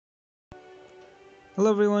Hello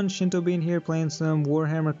everyone, Shinto Bean here playing some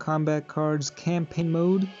Warhammer Combat Cards campaign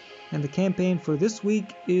mode, and the campaign for this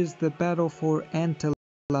week is the Battle for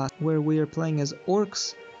Antelas, where we are playing as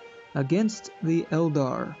Orks against the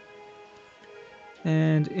Eldar.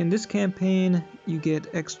 And in this campaign you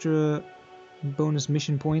get extra bonus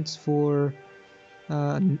mission points for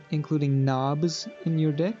including knobs in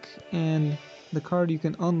your deck, and the card you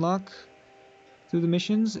can unlock through the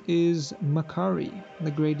missions is Makari,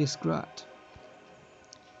 the Grey Disgrat.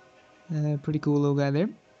 Pretty cool little guy there.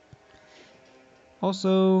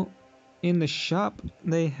 Also, in the shop,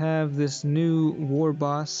 they have this new war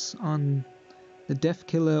boss on the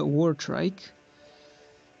Deathkiller War Trike.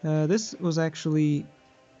 This was actually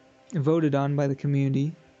voted on by the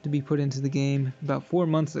community to be put into the game about 4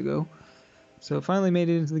 months ago. So it finally made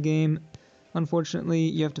it into the game. Unfortunately,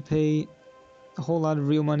 you have to pay a whole lot of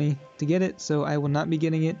real money to get it, so I will not be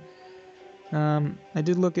getting it. I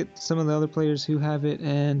did look at some of the other players who have it,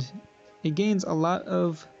 and it gains a lot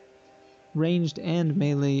of ranged and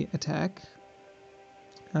melee attack,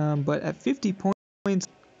 but at 50 points it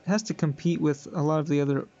has to compete with a lot of the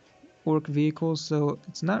other orc vehicles, so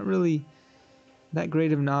it's not really that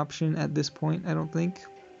great of an option at this point, I don't think,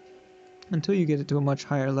 until you get it to a much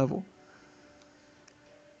higher level.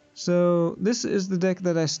 So this is the deck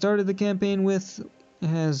that I started the campaign with. It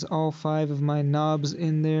has all 5 of my knobs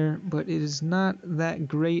in there, but it is not that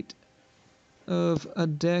great of a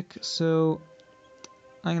deck, so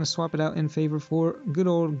I'm going to swap it out in favor for good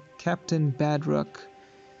old Kaptin Badrukk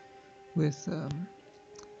with a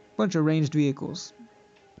bunch of ranged vehicles.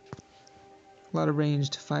 A lot of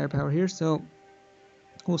ranged firepower here, so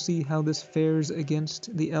we'll see how this fares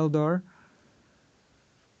against the Eldar.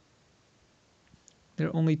 There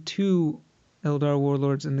are only 2 Eldar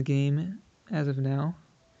warlords in the game as of now,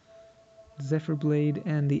 Zephyrblade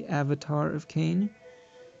and the Avatar of Cain,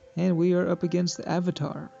 and we are up against the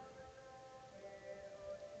Avatar.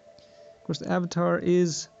 Of course, the Avatar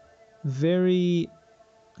is very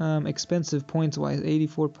expensive points-wise,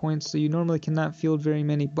 84 points, so you normally cannot field very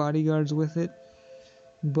many bodyguards with it.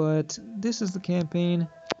 But this is the campaign,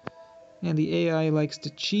 and the AI likes to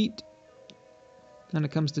cheat when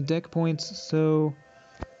it comes to deck points, so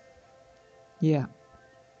yeah.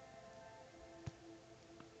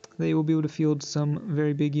 They will be able to field some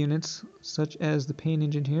very big units, such as the Pain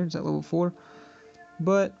Engine here, it's at level 4.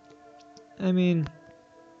 But, I mean,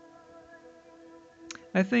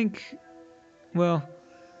 I think, well,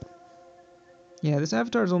 yeah, this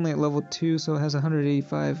Avatar is only at level 2, so it has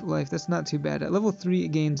 185 life. That's not too bad. At level 3, it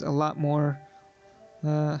gains a lot more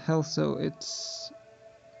health, so it's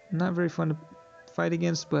not very fun to fight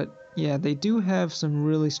against. But yeah, they do have some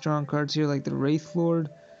really strong cards here, like the Wraith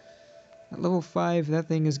Lord. At level 5, that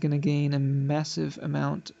thing is going to gain a massive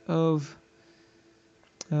amount of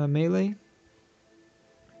melee.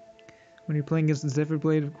 When you're playing against the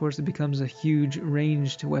Zephyrblade, of course, it becomes a huge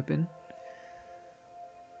ranged weapon.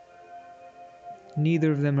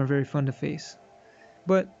 Neither of them are very fun to face.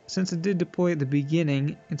 But since it did deploy at the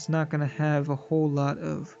beginning, it's not going to have a whole lot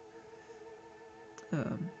of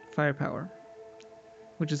firepower,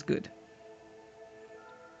 which is good.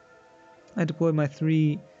 I deployed my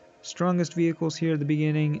 3 strongest vehicles here at the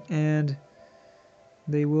beginning, and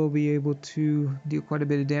they will be able to deal quite a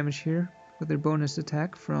bit of damage here with their bonus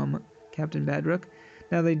attack from Kaptin Badrukk.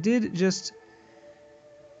 Now they did just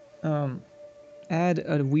add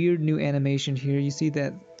a weird new animation here. You see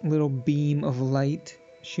that little beam of light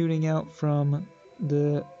shooting out from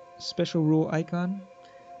the special rule icon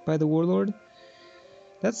by the warlord.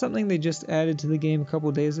 That's something they just added to the game a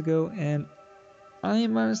couple days ago, and I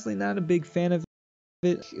am honestly not a big fan of it.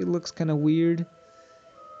 It looks kind of weird,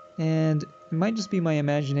 and it might just be my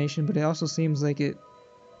imagination, but it also seems like it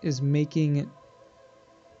is making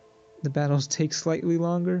the battles take slightly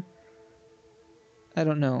longer. I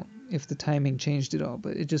don't know if the timing changed at all,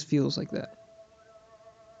 but it just feels like that.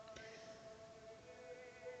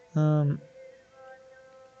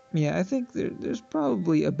 Yeah, I think there's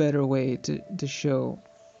probably a better way to show,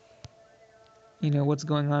 what's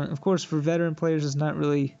going on. Of course, for veteran players it's not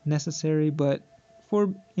really necessary, but for,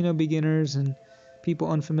 beginners and people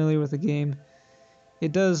unfamiliar with the game,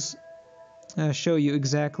 it does show you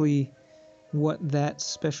exactly what that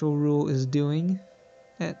special rule is doing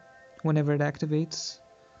whenever it activates.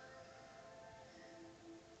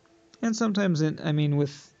 And sometimes,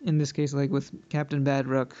 in this case, like with Kaptin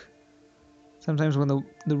Badrukk, sometimes when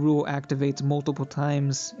the rule activates multiple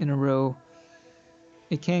times in a row,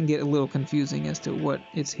 it can get a little confusing as to what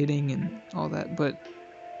it's hitting and all that, but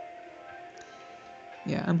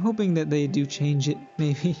yeah, I'm hoping that they do change it,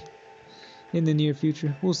 maybe, in the near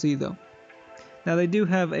future. We'll see, though. Now they do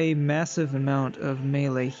have a massive amount of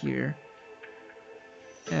melee here.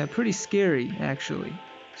 Pretty scary, actually.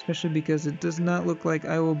 Especially because it does not look like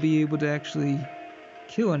I will be able to actually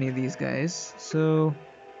kill any of these guys. So,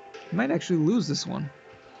 I might actually lose this one.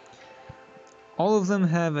 All of them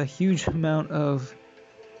have a huge amount of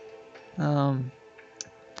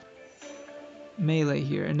melee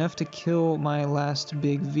here. Enough to kill my last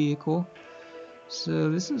big vehicle. So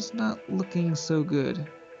this is not looking so good.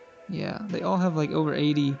 Yeah, they all have like over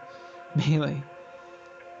 80 melee.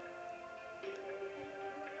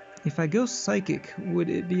 If I go psychic, would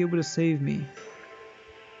it be able to save me?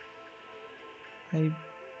 I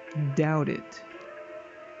doubt it.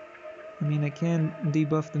 I mean, I can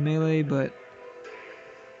debuff the melee, but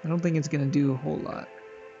I don't think it's gonna do a whole lot.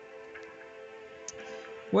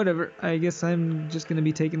 Whatever, I guess I'm just gonna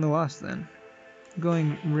be taking the loss then.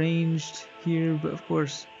 Going ranged here, but of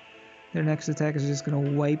course their next attack is just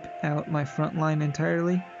gonna wipe out my front line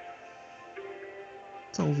entirely.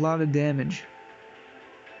 It's a lot of damage.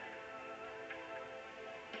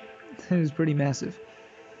 That is pretty massive.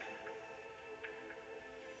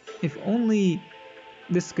 If only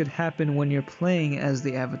this could happen when you're playing as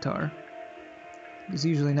the Avatar. It's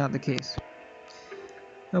usually not the case.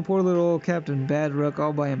 Now poor little Kaptin Badrukk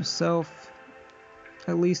all by himself.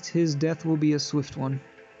 At least his death will be a swift one.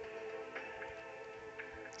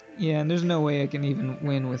 Yeah, and there's no way I can even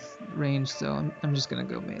win with range, so I'm just gonna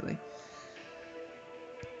go melee.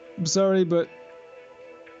 I'm sorry, but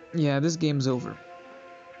yeah, this game's over.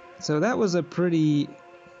 So that was a pretty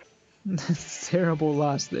terrible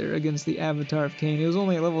loss there against the Avatar of Khaine. It was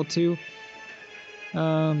only at level 2.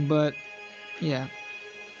 But yeah.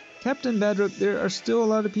 Kaptin Badrukk, there are still a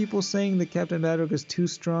lot of people saying that Kaptin Badrukk is too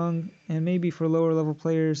strong, and maybe for lower level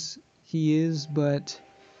players he is, but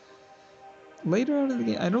later on in the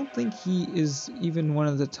game, I don't think he is even one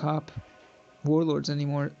of the top warlords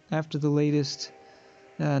anymore after the latest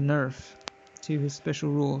nerf to his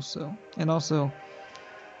special rules. So, and also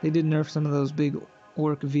they did nerf some of those big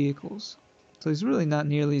orc vehicles, so he's really not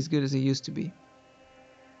nearly as good as he used to be.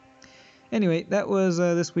 Anyway, that was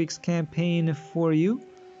this week's campaign for you.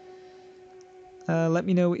 Let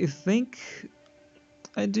me know what you think.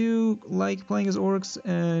 I do like playing as orcs,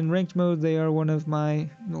 and in ranked mode they are one of my,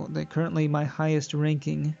 well, they're currently my highest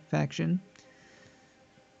ranking faction.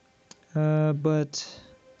 But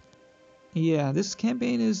yeah, this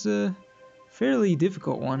campaign is a fairly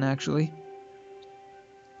difficult one actually.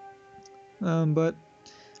 But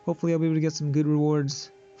hopefully I'll be able to get some good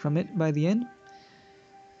rewards from it by the end.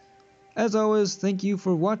 As always, thank you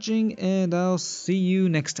for watching, and I'll see you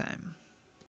next time.